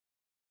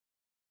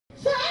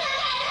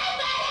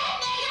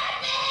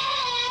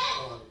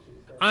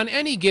On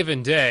any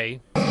given day,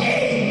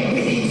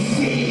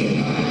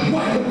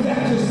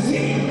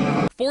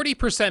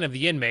 40% of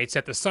the inmates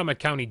at the Summit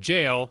County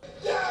Jail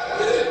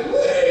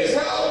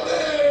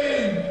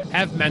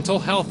have mental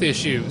health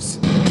issues,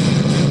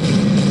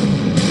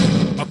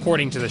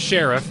 according to the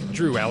sheriff,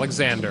 Drew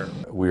Alexander.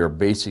 We are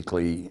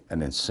basically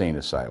an insane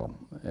asylum,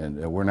 and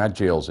we're not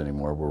jails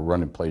anymore. We're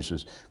running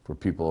places for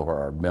people who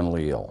are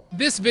mentally ill.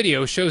 This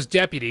video shows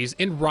deputies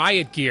in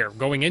riot gear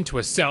going into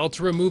a cell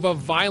to remove a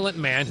violent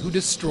man who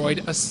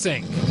destroyed a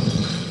sink.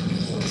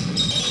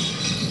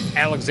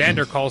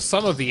 Alexander calls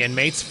some of the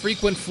inmates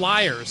frequent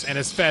flyers and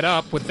is fed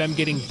up with them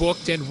getting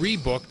booked and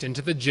rebooked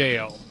into the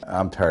jail.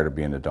 I'm tired of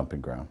being a dumping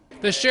ground.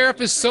 The sheriff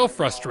is so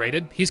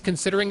frustrated, he's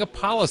considering a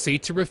policy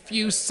to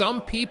refuse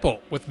some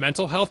people with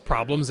mental health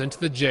problems into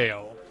the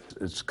jail.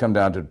 It's come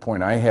down to the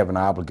point I have an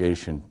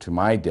obligation to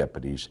my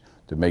deputies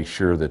to make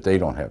sure that they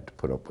don't have to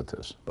put up with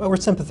this. Well, we're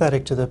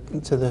sympathetic to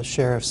the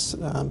sheriff's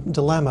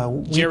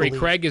dilemma. Jerry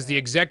Craig is the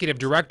executive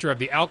director of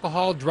the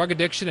Alcohol, Drug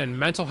Addiction, and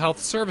Mental Health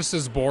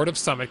Services Board of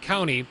Summit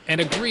County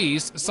and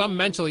agrees some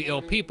mentally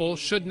ill people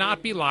should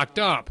not be locked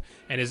up,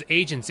 and his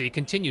agency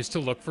continues to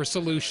look for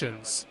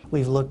solutions.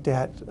 We've looked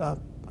at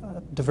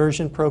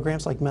diversion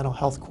programs like mental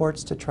health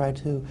courts to try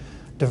to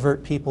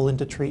divert people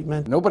into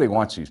treatment. Nobody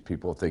wants these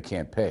people if they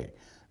can't pay.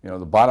 You know,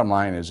 the bottom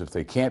line is if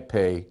they can't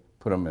pay,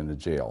 put them in the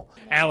jail.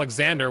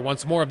 Alexander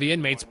wants more of the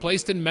inmates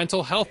placed in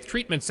mental health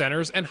treatment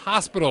centers and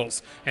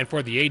hospitals, and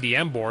for the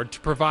ADM board to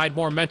provide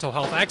more mental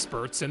health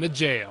experts in the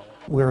jail.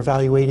 We're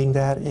evaluating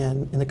that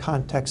in the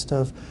context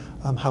of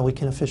how we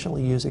can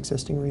efficiently use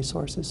existing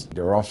resources.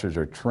 Our officers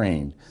are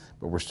trained,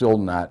 but we're still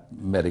not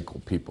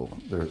medical people.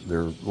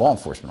 They're law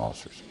enforcement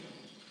officers.